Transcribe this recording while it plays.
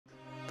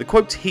The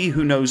quote, "He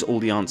who knows all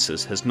the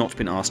answers has not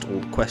been asked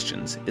all the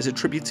questions," is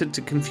attributed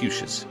to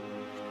Confucius.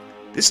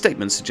 This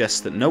statement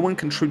suggests that no one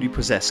can truly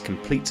possess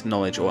complete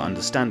knowledge or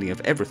understanding of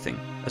everything,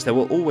 as there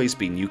will always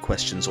be new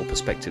questions or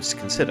perspectives to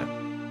consider.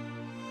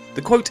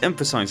 The quote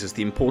emphasizes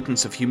the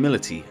importance of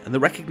humility and the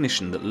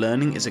recognition that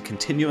learning is a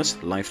continuous,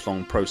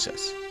 lifelong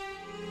process.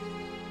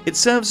 It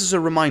serves as a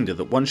reminder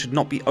that one should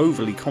not be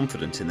overly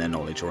confident in their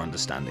knowledge or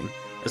understanding,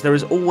 as there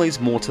is always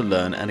more to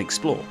learn and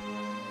explore.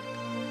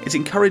 It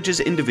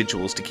encourages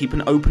individuals to keep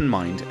an open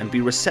mind and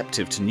be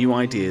receptive to new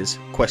ideas,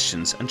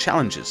 questions, and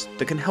challenges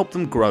that can help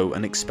them grow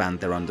and expand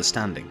their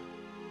understanding.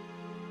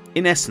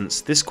 In essence,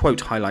 this quote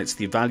highlights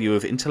the value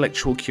of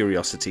intellectual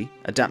curiosity,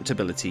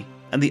 adaptability,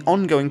 and the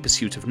ongoing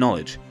pursuit of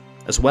knowledge,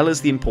 as well as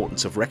the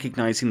importance of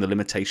recognizing the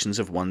limitations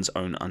of one's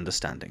own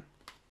understanding.